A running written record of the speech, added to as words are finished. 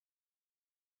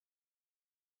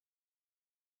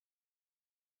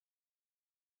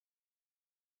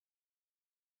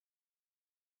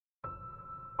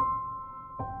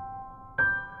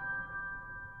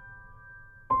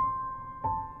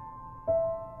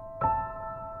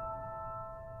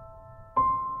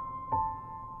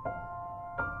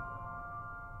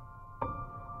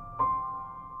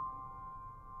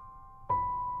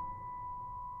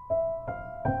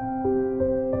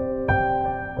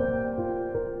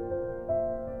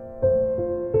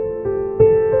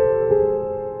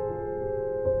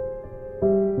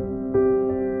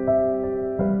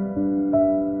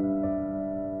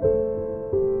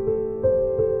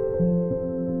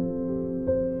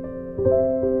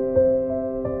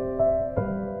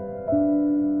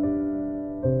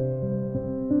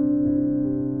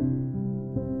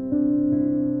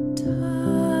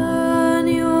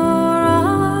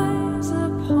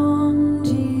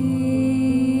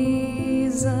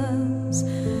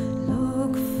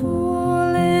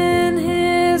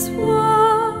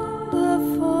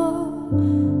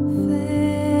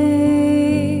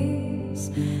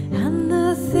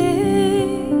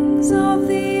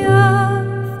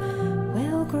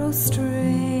grow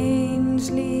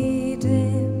strangely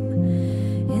dim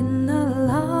in the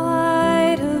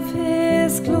light of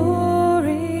His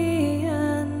glory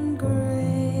and grace.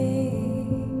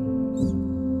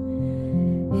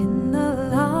 In the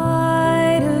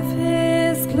light of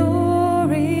His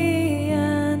glory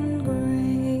and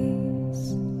grace.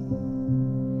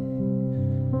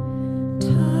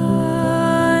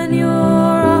 Turn your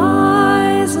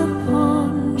eyes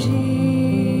upon Jesus.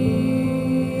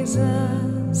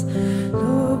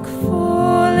 Look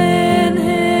full in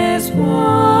His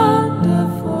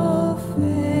wonderful face,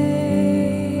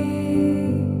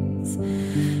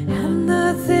 and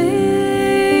the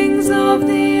things of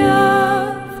the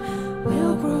earth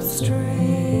will grow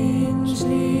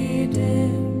strangely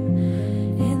dim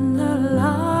in the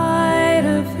light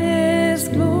of His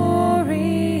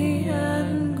glory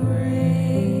and grace.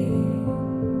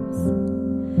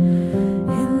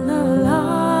 In the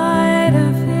light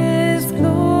of His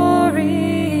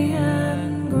glory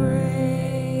and grace.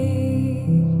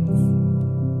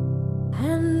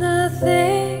 And the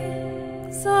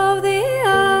things of the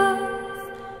earth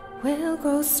will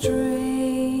grow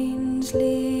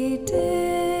strangely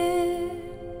dim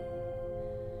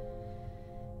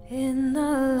in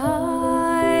the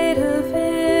light of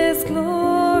His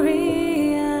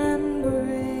glory and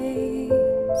grace.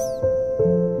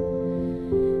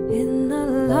 In the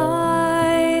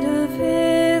light of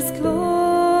His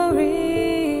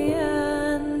glory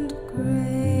and grace.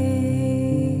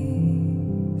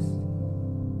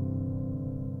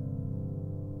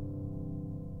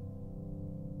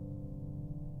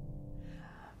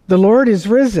 The Lord is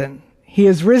risen. He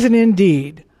is risen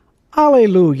indeed.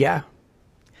 Alleluia.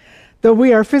 Though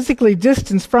we are physically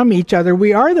distanced from each other,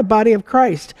 we are the body of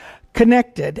Christ,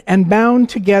 connected and bound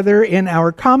together in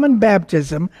our common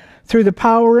baptism through the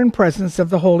power and presence of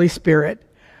the Holy Spirit.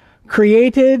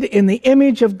 Created in the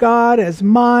image of God as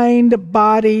mind,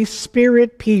 body,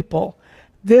 spirit people,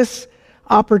 this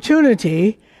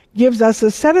opportunity gives us a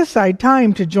set-aside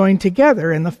time to join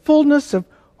together in the fullness of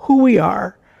who we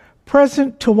are,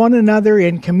 present to one another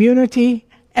in community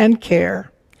and care.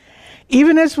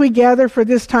 Even as we gather for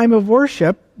this time of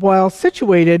worship, while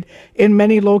situated in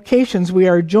many locations, we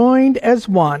are joined as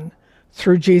one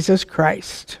through Jesus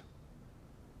Christ.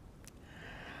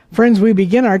 Friends, we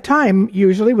begin our time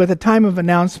usually with a time of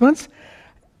announcements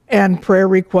and prayer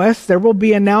requests. There will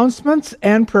be announcements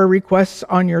and prayer requests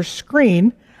on your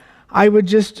screen. I would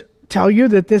just tell you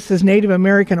that this is Native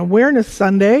American Awareness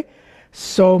Sunday,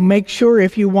 so make sure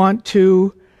if you want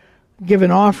to give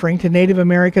an offering to Native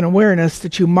American Awareness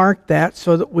that you mark that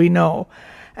so that we know.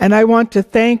 And I want to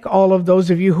thank all of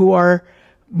those of you who are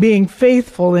being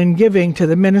faithful in giving to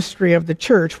the ministry of the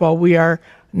church while we are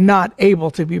not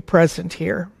able to be present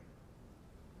here.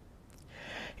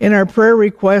 In our prayer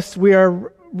requests, we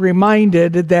are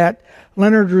reminded that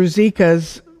Leonard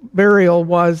Ruzika's burial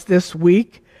was this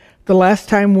week. The last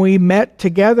time we met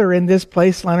together in this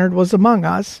place, Leonard was among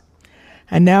us.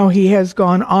 And now he has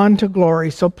gone on to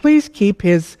glory. So please keep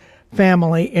his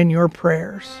family in your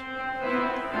prayers.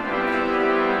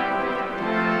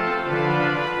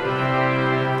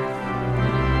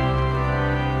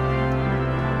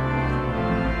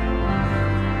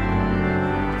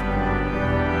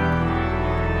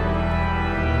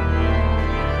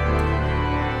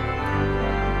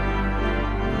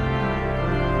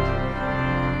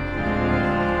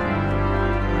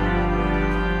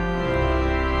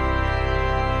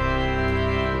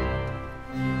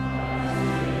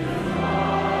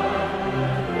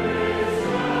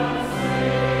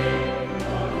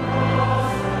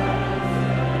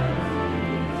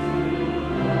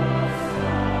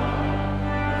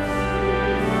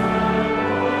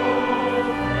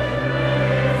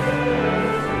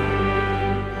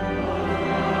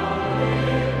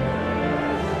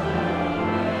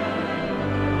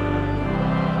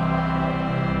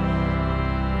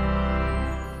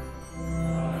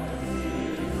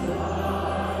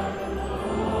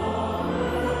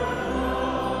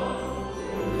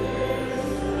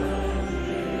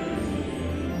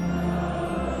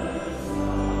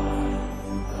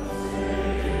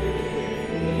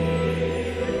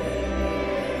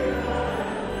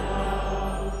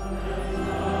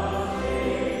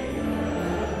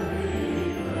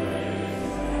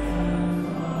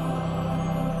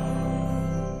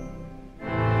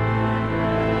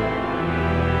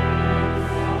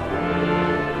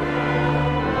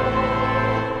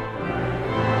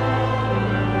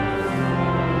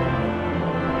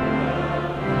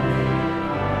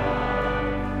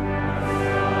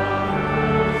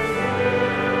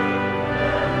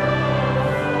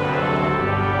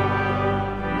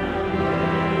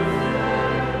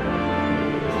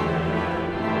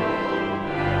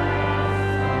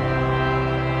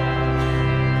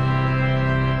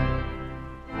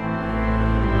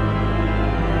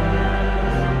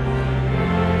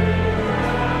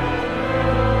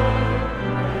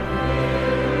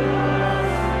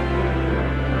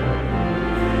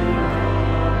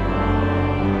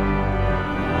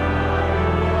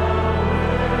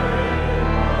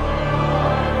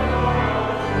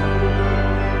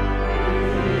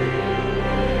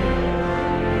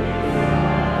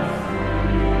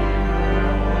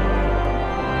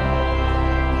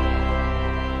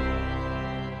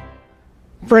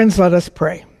 Friends, let us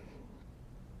pray.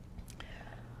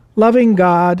 Loving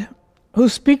God, who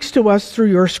speaks to us through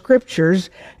your scriptures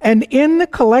and in the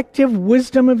collective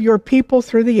wisdom of your people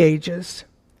through the ages,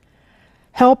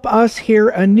 help us hear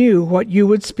anew what you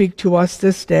would speak to us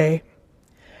this day.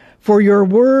 For your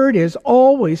word is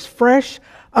always fresh,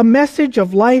 a message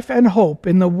of life and hope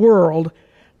in the world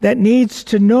that needs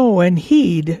to know and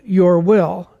heed your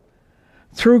will.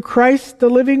 Through Christ the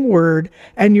living word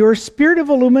and your spirit of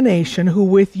illumination, who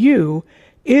with you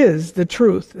is the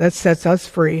truth that sets us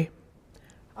free.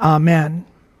 Amen.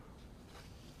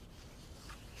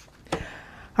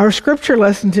 Our scripture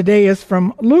lesson today is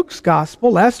from Luke's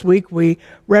gospel. Last week we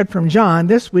read from John.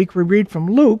 This week we read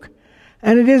from Luke.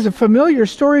 And it is a familiar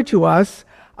story to us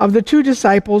of the two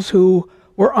disciples who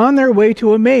were on their way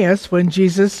to Emmaus when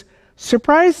Jesus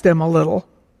surprised them a little.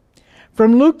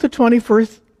 From Luke, the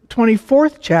 24th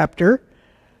chapter,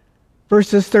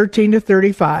 verses 13 to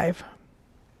 35.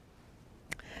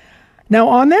 Now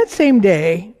on that same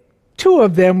day, two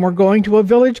of them were going to a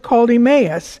village called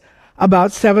Emmaus,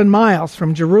 about 7 miles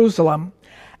from Jerusalem,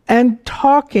 and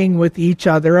talking with each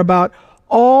other about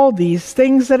all these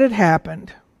things that had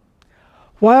happened.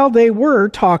 While they were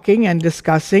talking and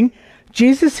discussing,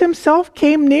 Jesus himself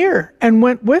came near and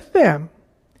went with them.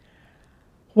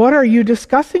 "What are you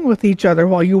discussing with each other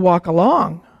while you walk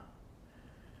along?"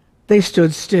 They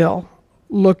stood still,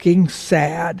 looking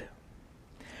sad.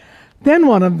 Then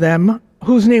one of them,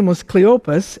 whose name was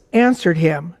Cleopas, answered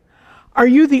him, "Are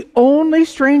you the only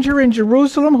stranger in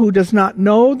Jerusalem who does not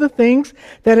know the things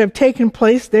that have taken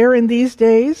place there in these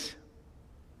days?"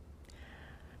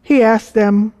 He asked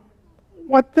them,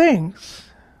 "What things?"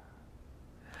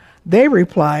 They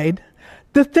replied,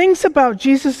 "The things about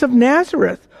Jesus of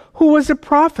Nazareth, who was a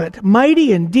prophet,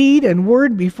 mighty in deed and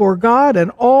word before God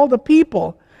and all the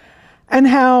people, and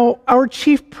how our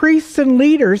chief priests and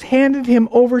leaders handed him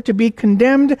over to be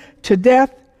condemned to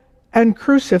death and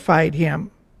crucified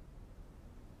him.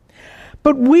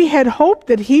 But we had hoped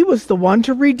that he was the one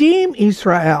to redeem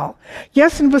Israel.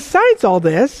 Yes, and besides all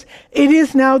this, it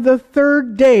is now the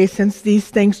 3rd day since these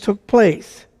things took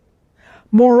place.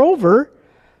 Moreover,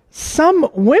 some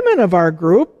women of our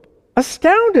group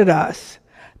astounded us.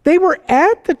 They were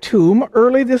at the tomb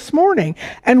early this morning,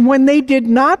 and when they did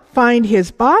not find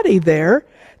his body there,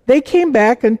 they came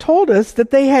back and told us that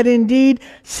they had indeed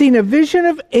seen a vision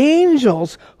of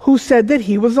angels who said that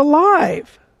he was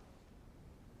alive.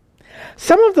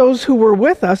 Some of those who were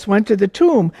with us went to the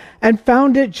tomb and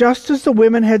found it just as the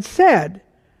women had said,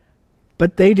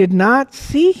 but they did not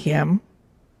see him."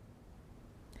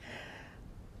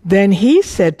 Then he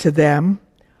said to them,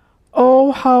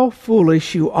 "Oh, how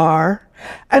foolish you are,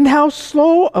 and how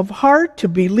slow of heart to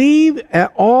believe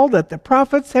at all that the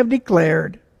prophets have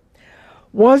declared.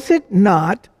 Was it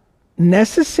not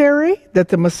necessary that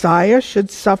the Messiah should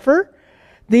suffer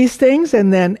these things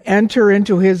and then enter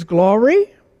into his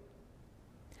glory?"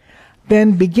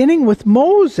 Then, beginning with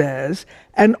Moses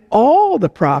and all the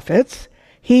prophets,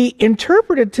 he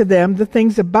interpreted to them the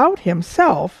things about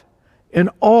himself in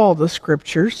all the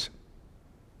scriptures.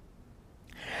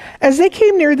 As they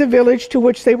came near the village to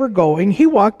which they were going, he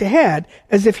walked ahead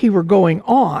as if he were going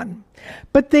on.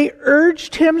 But they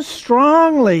urged him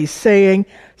strongly, saying,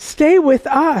 "Stay with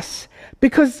us,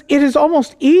 because it is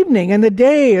almost evening and the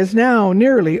day is now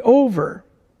nearly over."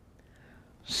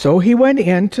 So he went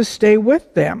in to stay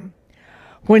with them.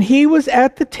 When he was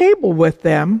at the table with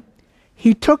them,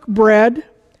 he took bread,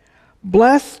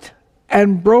 blessed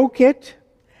and broke it,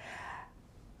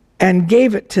 and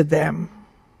gave it to them.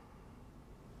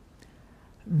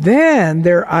 Then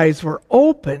their eyes were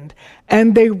opened,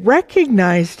 and they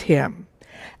recognized him,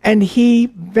 and he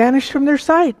vanished from their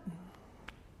sight.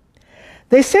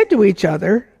 They said to each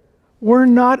other, "Were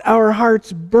not our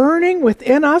hearts burning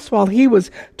within us while he was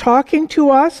talking to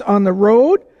us on the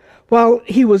road, while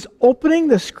he was opening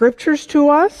the scriptures to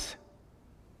us?"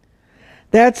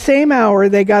 That same hour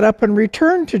they got up and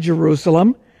returned to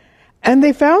Jerusalem, and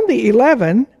they found the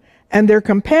 11 and their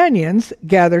companions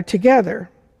gathered together.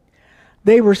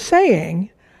 They were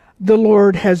saying, "The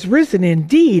Lord has risen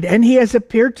indeed, and he has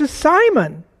appeared to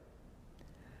Simon."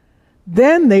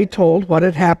 Then they told what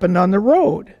had happened on the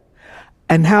road,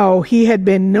 and how he had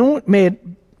been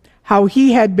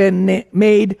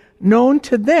made known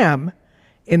to them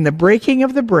in the breaking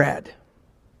of the bread.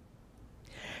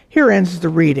 Here ends the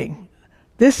reading.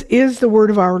 This is the word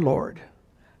of our Lord.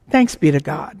 Thanks be to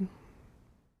God.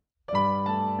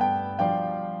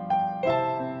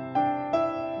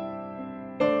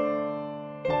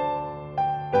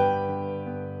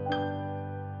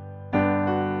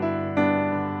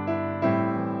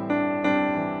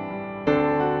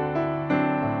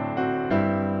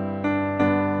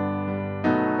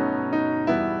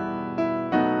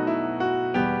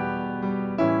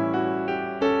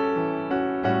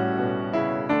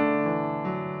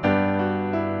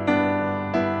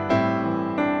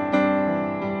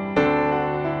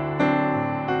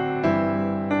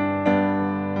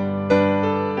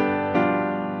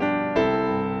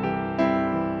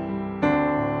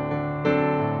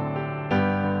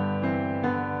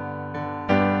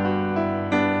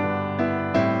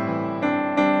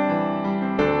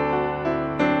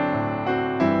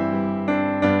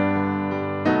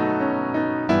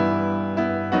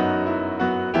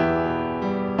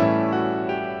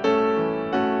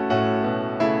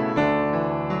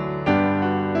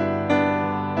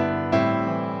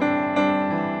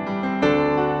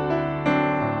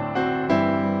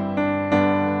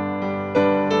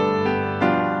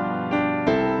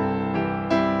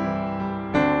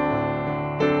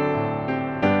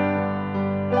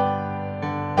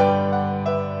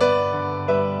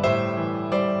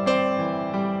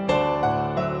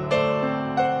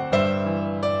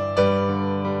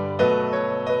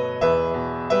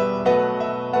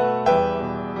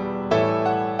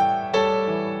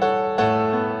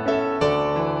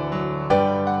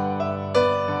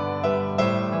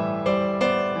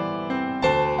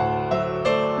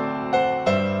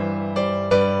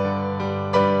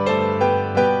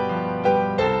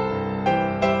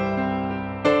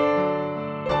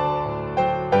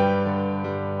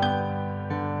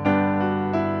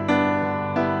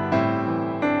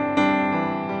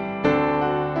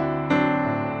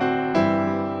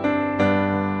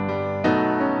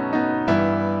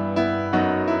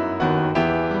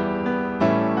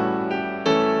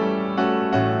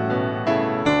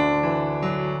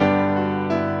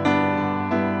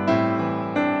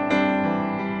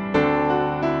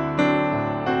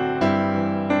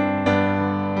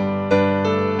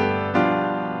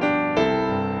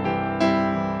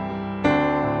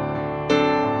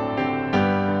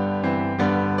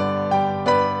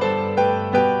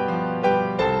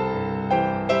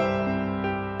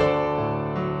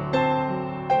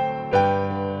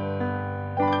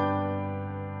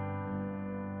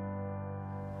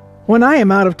 When I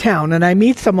am out of town and I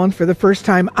meet someone for the first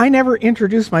time, I never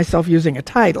introduce myself using a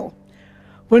title.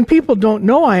 When people don't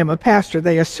know I am a pastor,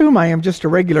 they assume I am just a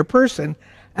regular person,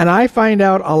 and I find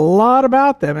out a lot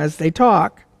about them as they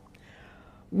talk.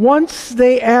 Once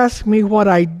they ask me what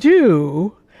I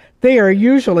do, they are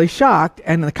usually shocked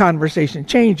and the conversation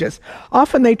changes.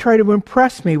 Often they try to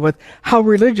impress me with how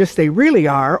religious they really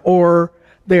are, or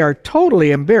they are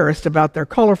totally embarrassed about their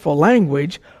colorful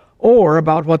language or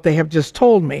about what they have just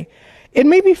told me. It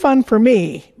may be fun for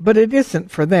me, but it isn't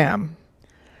for them.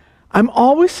 I'm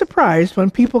always surprised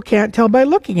when people can't tell by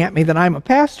looking at me that I'm a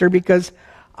pastor, because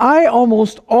I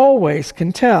almost always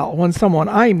can tell when someone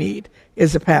I meet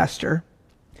is a pastor.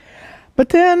 But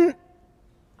then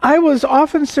I was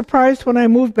often surprised when I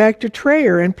moved back to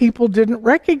Traer and people didn't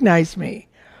recognize me.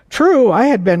 True, I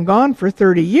had been gone for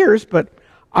 30 years, but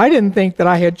I didn't think that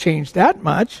I had changed that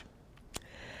much.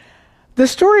 The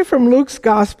story from Luke's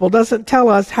gospel doesn't tell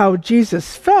us how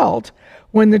Jesus felt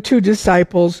when the two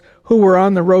disciples who were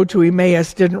on the road to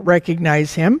Emmaus didn't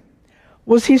recognize him.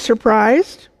 Was he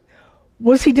surprised?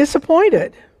 Was he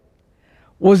disappointed?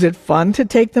 Was it fun to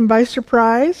take them by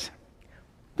surprise?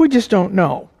 We just don't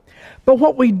know. But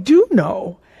what we do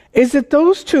know is that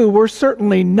those two were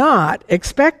certainly not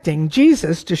expecting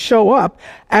Jesus to show up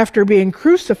after being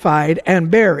crucified and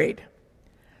buried.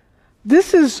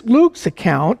 This is Luke's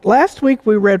account. Last week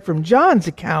we read from John's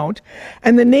account,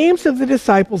 and the names of the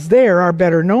disciples there are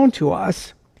better known to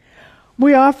us.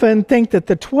 We often think that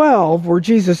the 12 were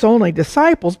Jesus' only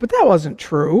disciples, but that wasn't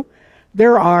true.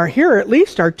 Here at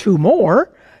least are two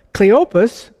more,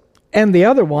 Cleopas and the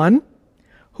other one,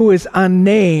 who is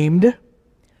unnamed.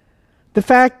 The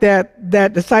fact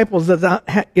that disciples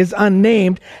is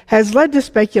unnamed has led to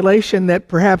speculation that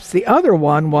perhaps the other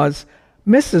one was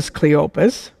Mrs.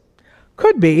 Cleopas.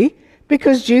 Could be,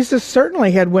 because Jesus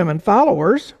certainly had women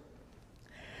followers.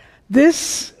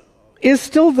 This is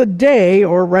still the day,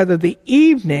 or rather the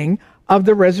evening, of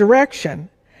the resurrection.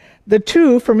 The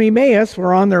two from Emmaus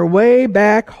were on their way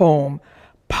back home,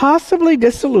 possibly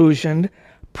disillusioned,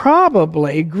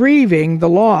 probably grieving the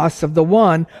loss of the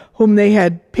one whom they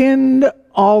had pinned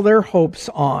all their hopes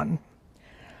on.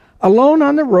 Alone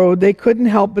on the road, they couldn't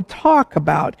help but talk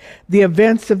about the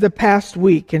events of the past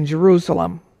week in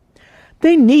Jerusalem.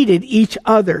 They needed each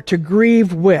other to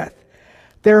grieve with.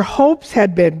 Their hopes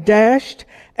had been dashed,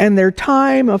 and their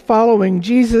time of following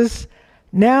Jesus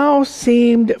now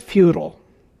seemed futile.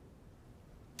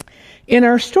 In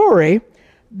our story,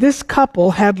 this couple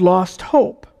had lost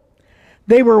hope.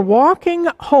 They were walking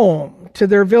home to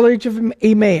their village of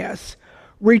Emmaus,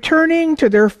 returning to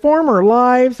their former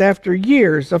lives after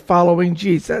years of following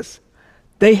Jesus.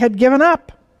 They had given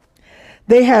up.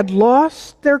 They had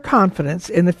lost their confidence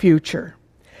in the future.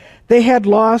 They had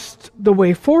lost the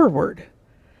way forward.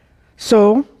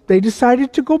 So they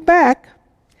decided to go back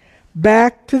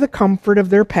to the comfort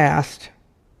of their past.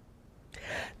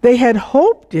 They had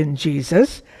hoped in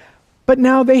Jesus, but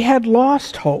now they had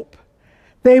lost hope.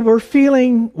 They were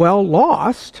feeling,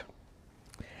 lost,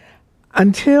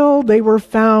 until they were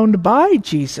found by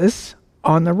Jesus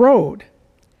on the road.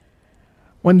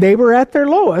 When they were at their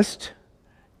lowest,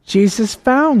 Jesus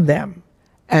found them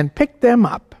and picked them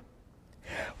up.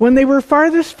 When they were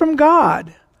farthest from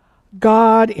God,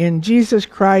 God in Jesus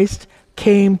Christ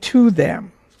came to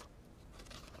them.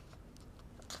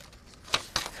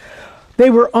 They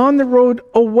were on the road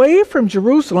away from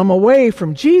Jerusalem, away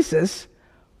from Jesus,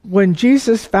 when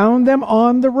Jesus found them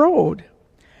on the road.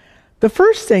 The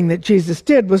first thing that Jesus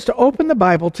did was to open the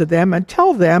Bible to them and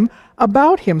tell them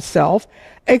about himself,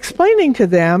 explaining to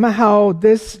them how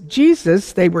this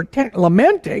Jesus they were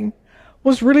lamenting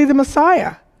was really the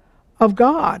Messiah of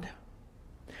God.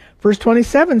 Verse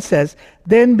 27 says,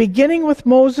 "Then beginning with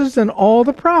Moses and all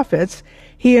the prophets,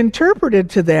 he interpreted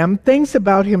to them things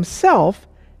about himself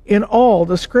in all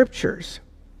the scriptures."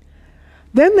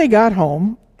 Then they got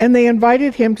home and they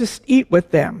invited him to eat with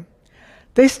them.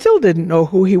 They still didn't know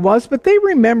who he was, but they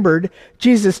remembered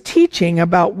Jesus' teaching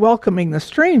about welcoming the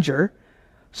stranger,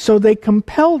 so they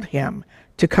compelled him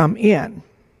to come in.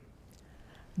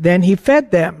 Then he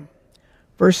fed them.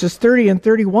 Verses 30 and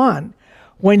 31.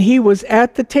 When he was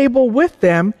at the table with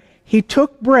them, he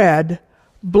took bread,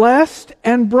 blessed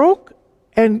and broke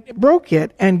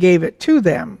it and gave it to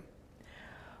them.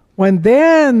 When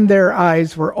then their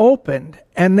eyes were opened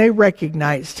and they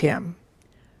recognized him.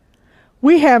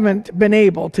 We haven't been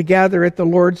able to gather at the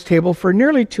Lord's table for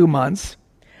nearly 2 months.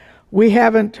 We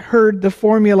haven't heard the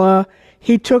formula,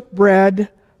 he took bread,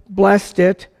 blessed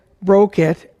it, broke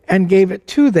it, and gave it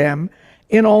to them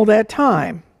in all that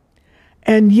time.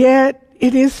 And yet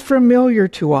it is familiar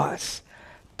to us.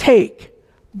 Take,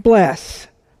 bless,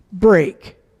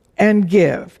 break, and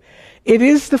give. It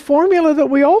is the formula that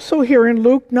we also hear in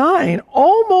Luke 9,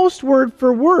 almost word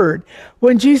for word,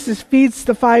 when Jesus feeds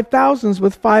the 5,000s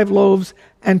with 5 loaves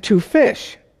and 2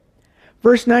 fish.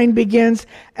 Verse 9 begins,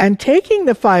 "And taking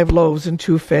the 5 loaves and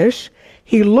 2 fish,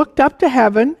 he looked up to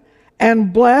heaven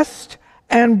and blessed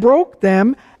and broke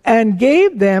them and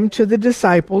gave them to the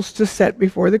disciples to set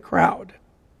before the crowd."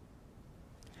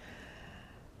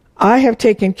 I have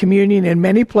taken communion in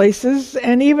many places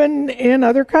and even in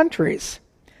other countries.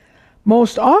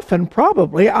 Most often,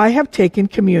 probably, I have taken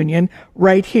communion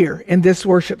right here in this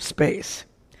worship space.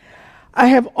 I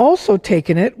have also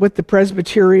taken it with the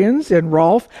Presbyterians in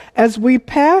Rolfe as we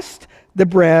passed the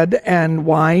bread and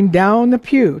wine down the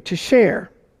pew to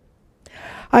share.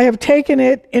 I have taken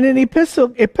it in an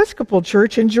Episcopal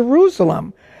church in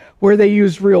Jerusalem where they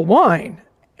used real wine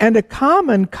and a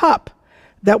common cup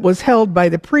that was held by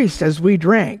the priest as we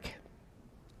drank.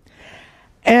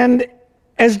 And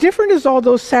as different as all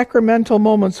those sacramental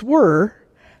moments were,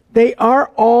 they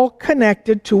are all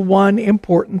connected to one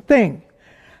important thing,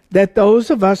 that those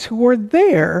of us who were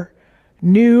there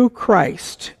knew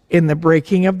Christ in the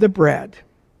breaking of the bread.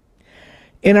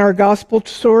 In our gospel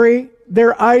story,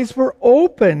 their eyes were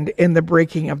opened in the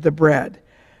breaking of the bread.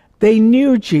 They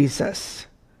knew Jesus.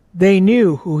 They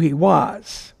knew who he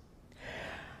was.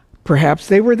 Perhaps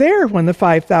they were there when the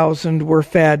 5,000 were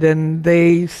fed, and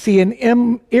they see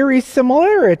an eerie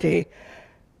similarity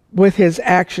with his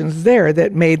actions there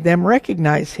that made them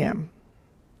recognize him.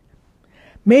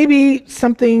 Maybe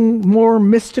something more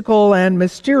mystical and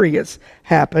mysterious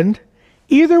happened.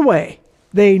 Either way,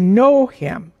 they know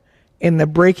him in the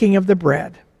breaking of the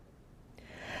bread.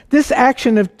 This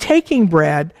action of taking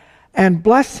bread and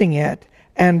blessing it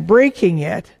and breaking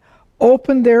it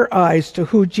opened their eyes to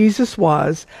who Jesus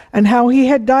was and how he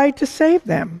had died to save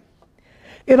them.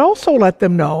 It also let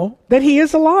them know that he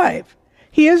is alive.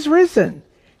 He is risen.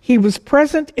 He was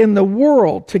present in the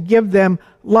world to give them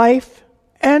life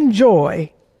and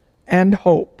joy and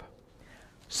hope.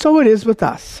 So it is with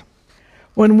us.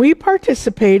 When we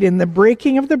participate in the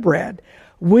breaking of the bread,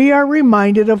 we are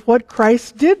reminded of what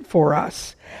Christ did for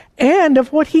us and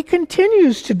of what he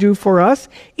continues to do for us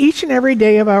each and every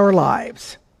day of our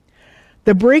lives.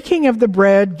 The breaking of the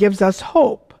bread gives us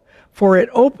hope, for it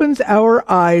opens our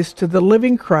eyes to the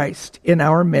living Christ in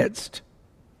our midst.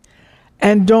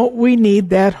 And don't we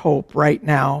need that hope right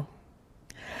now?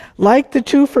 Like the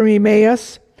 2 from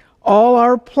Emmaus, all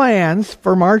our plans,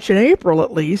 for March and April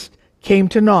at least, came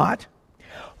to naught.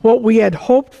 What we had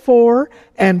hoped for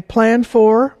and planned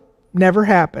for never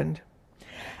happened.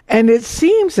 And it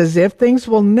seems as if things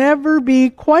will never be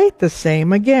quite the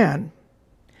same again.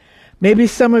 Maybe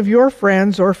some of your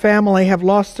friends or family have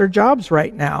lost their jobs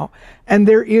right now, and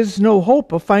there is no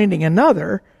hope of finding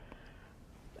another,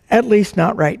 at least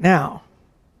not right now.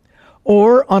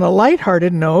 Or, on a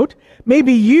lighthearted note,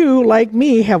 maybe you, like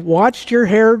me, have watched your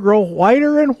hair grow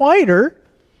whiter and whiter,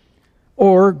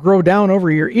 or grow down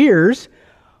over your ears,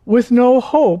 with no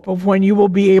hope of when you will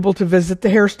be able to visit the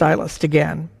hairstylist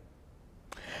again.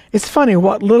 It's funny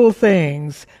what little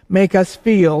things make us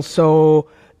feel so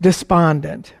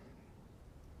despondent.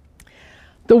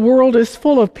 The world is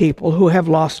full of people who have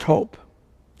lost hope.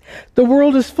 The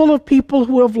world is full of people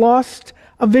who have lost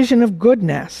a vision of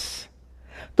goodness.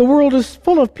 The world is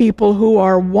full of people who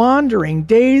are wandering,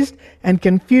 dazed and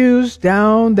confused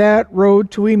down that road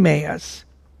to Emmaus.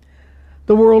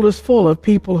 The world is full of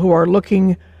people who are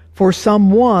looking for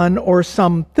someone or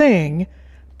something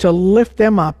to lift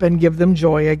them up and give them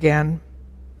joy again.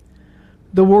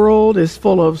 The world is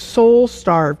full of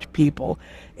soul-starved people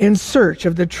in search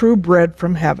of the true bread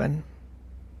from heaven.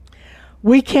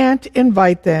 We can't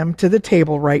invite them to the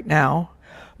table right now,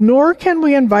 nor can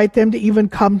we invite them to even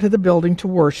come to the building to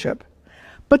worship.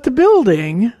 But the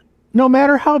building, no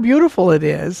matter how beautiful it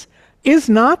is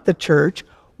not the church.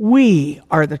 We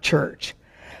are the church.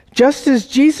 Just as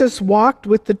Jesus walked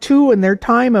with the 2 in their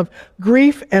time of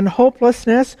grief and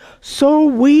hopelessness, so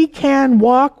we can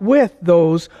walk with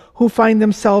those who find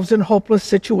themselves in hopeless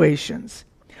situations.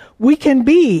 We can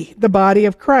be the body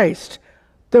of Christ,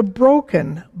 the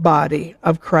broken body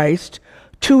of Christ,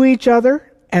 to each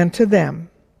other and to them.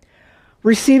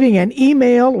 Receiving an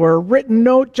email or a written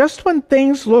note just when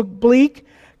things look bleak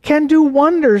can do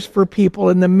wonders for people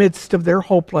in the midst of their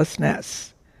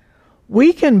hopelessness.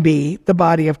 We can be the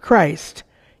body of Christ,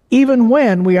 even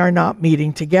when we are not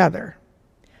meeting together.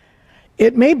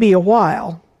 It may be a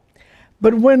while,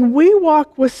 but when we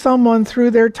walk with someone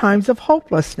through their times of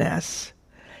hopelessness,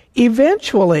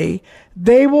 eventually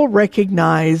they will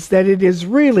recognize that it is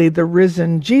really the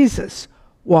risen Jesus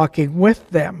walking with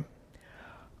them.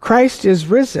 Christ is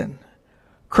risen.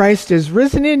 Christ is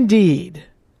risen indeed.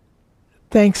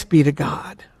 Thanks be to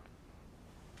God.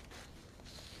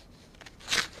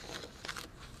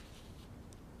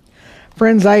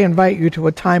 Friends, I invite you to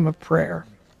a time of prayer.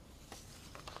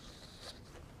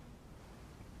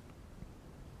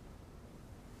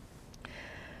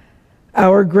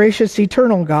 Our gracious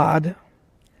eternal God,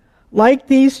 like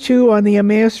these two on the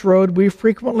Emmaus Road, we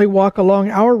frequently walk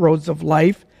along our roads of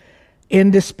life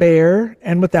in despair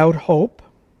and without hope.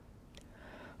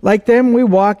 Like them, we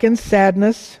walk in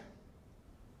sadness.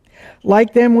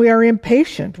 Like them, we are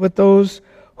impatient with those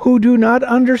who do not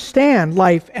understand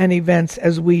life and events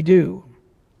as we do.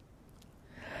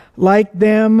 Like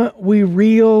them, we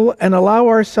reel and allow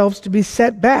ourselves to be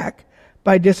set back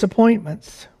by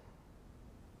disappointments.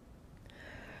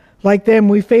 Like them,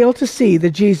 we fail to see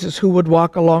the Jesus who would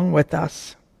walk along with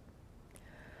us.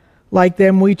 Like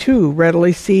them, we too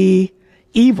readily see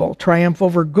evil triumph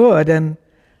over good and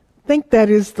think that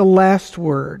is the last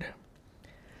word.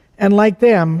 And like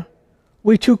them,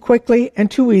 we too quickly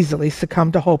and too easily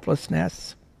succumb to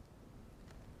hopelessness.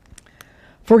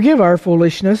 Forgive our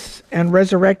foolishness and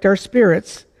resurrect our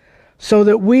spirits, so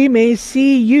that we may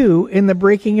see you in the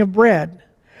breaking of bread,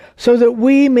 so that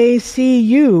we may see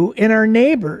you in our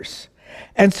neighbors,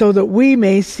 and so that we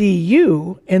may see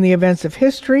you in the events of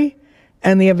history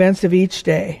and the events of each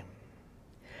day.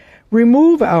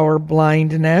 Remove our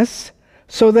blindness,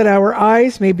 so that our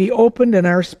eyes may be opened and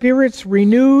our spirits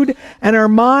renewed and our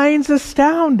minds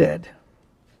astounded.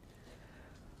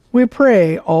 We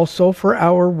pray also for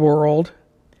our world.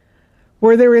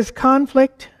 Where there is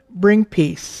conflict, bring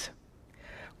peace.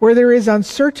 Where there is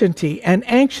uncertainty and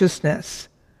anxiousness,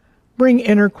 bring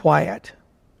inner quiet.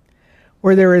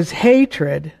 Where there is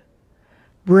hatred,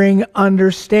 bring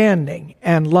understanding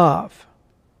and love.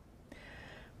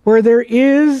 Where there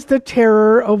is the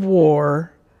terror of war,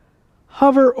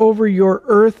 hover over your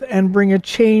earth and bring a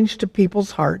change to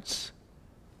people's hearts.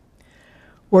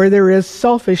 Where there is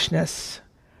selfishness,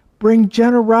 bring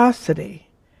generosity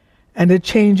and a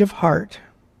change of heart.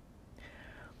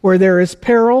 Where there is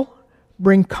peril,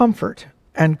 bring comfort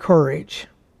and courage.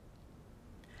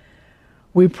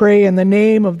 We pray in the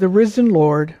name of the risen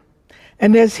Lord,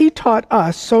 and as he taught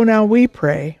us, so now we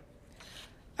pray.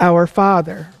 Our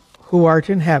Father, who art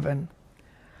in heaven,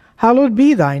 hallowed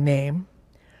be thy name.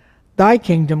 Thy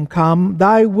kingdom come,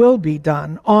 thy will be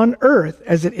done, on earth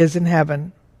as it is in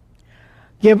heaven.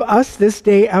 Give us this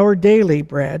day our daily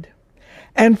bread,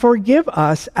 and forgive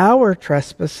us our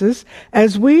trespasses,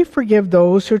 as we forgive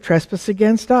those who trespass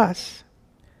against us.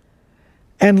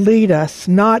 And lead us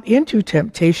not into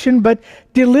temptation, but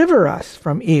deliver us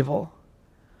from evil.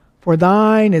 For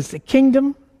thine is the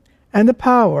kingdom, and the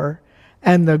power,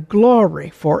 and the glory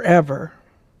forever.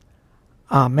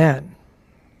 Amen.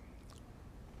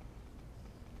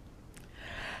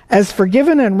 As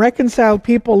forgiven and reconciled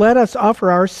people, let us offer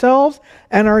ourselves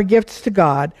and our gifts to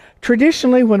God.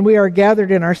 Traditionally, when we are gathered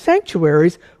in our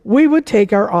sanctuaries, we would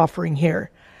take our offering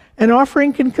here. An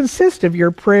offering can consist of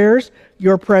your prayers,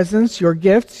 your presence, your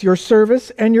gifts, your service,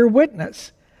 and your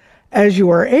witness. As you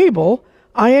are able,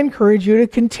 I encourage you to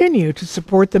continue to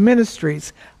support the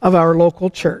ministries of our local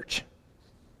church.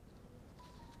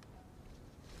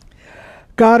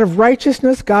 God of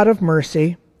righteousness, God of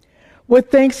mercy, with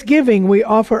thanksgiving, we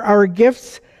offer our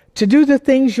gifts to do the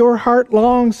things your heart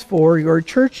longs for your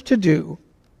church to do.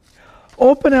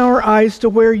 Open our eyes to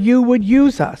where you would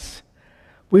use us.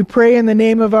 We pray in the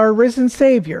name of our risen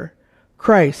Savior,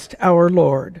 Christ our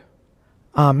Lord.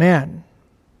 Amen.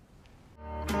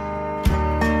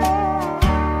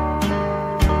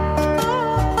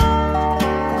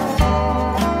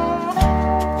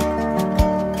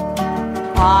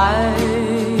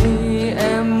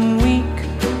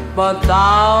 But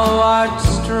thou art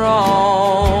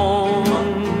strong.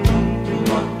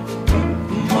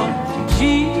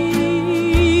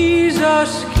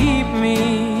 Jesus, keep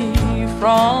me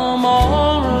from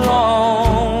all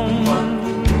wrong.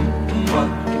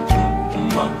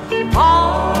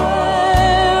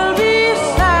 I'll be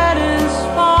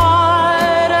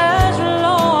satisfied as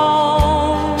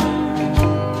long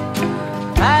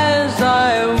as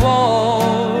I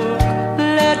walk.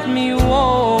 Let me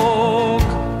walk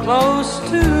close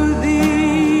to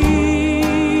thee,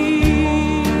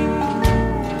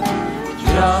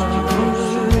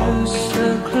 just a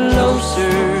closer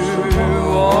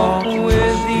walk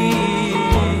with thee,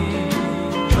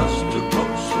 just a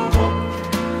closer walk.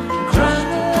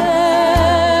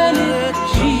 Granted,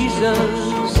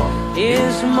 Jesus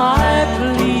is my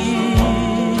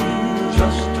plea,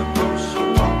 just a closer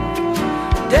walk.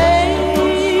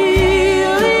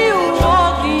 Daily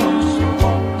walking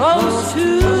close to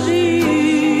thee.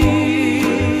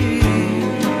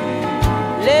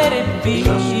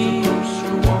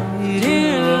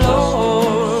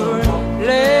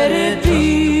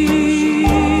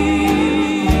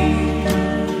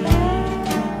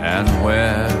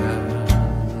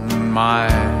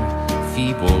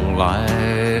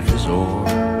 life is o'er,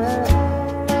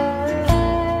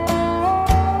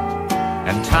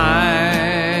 and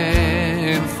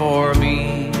time for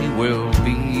me will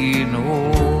be no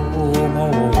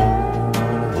more.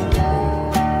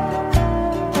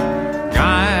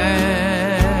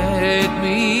 Guide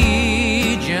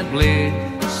me gently,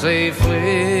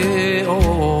 safely,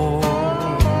 oh,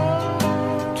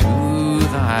 to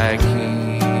thy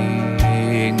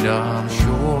kingdom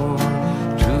shore,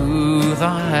 to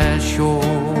thy shore.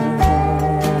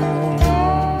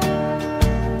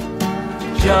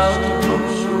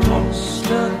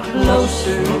 Just a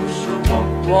closer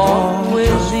walk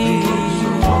with thee.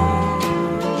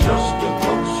 Just a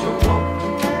closer walk.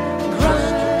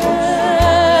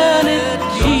 Granted,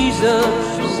 Jesus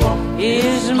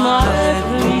is my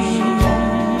plea.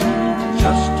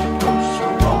 Just a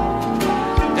closer walk.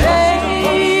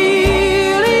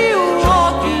 Daily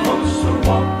walking Closer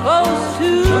walk. close to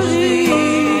thee.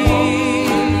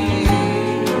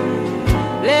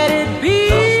 Let it be,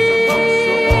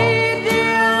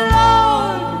 dear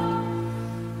Lord.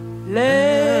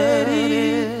 Let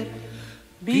it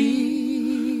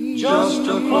be. Just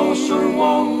a closer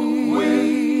walk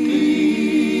with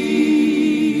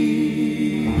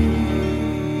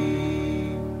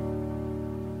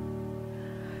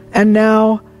And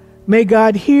now, may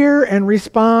God hear and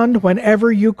respond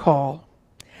whenever you call.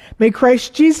 May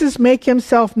Christ Jesus make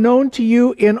himself known to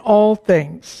you in all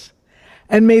things.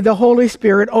 And may the Holy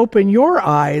Spirit open your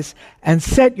eyes and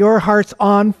set your hearts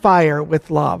on fire with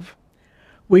love.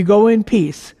 We go in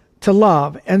peace to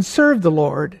love and serve the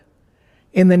Lord.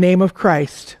 In the name of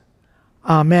Christ,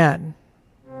 amen.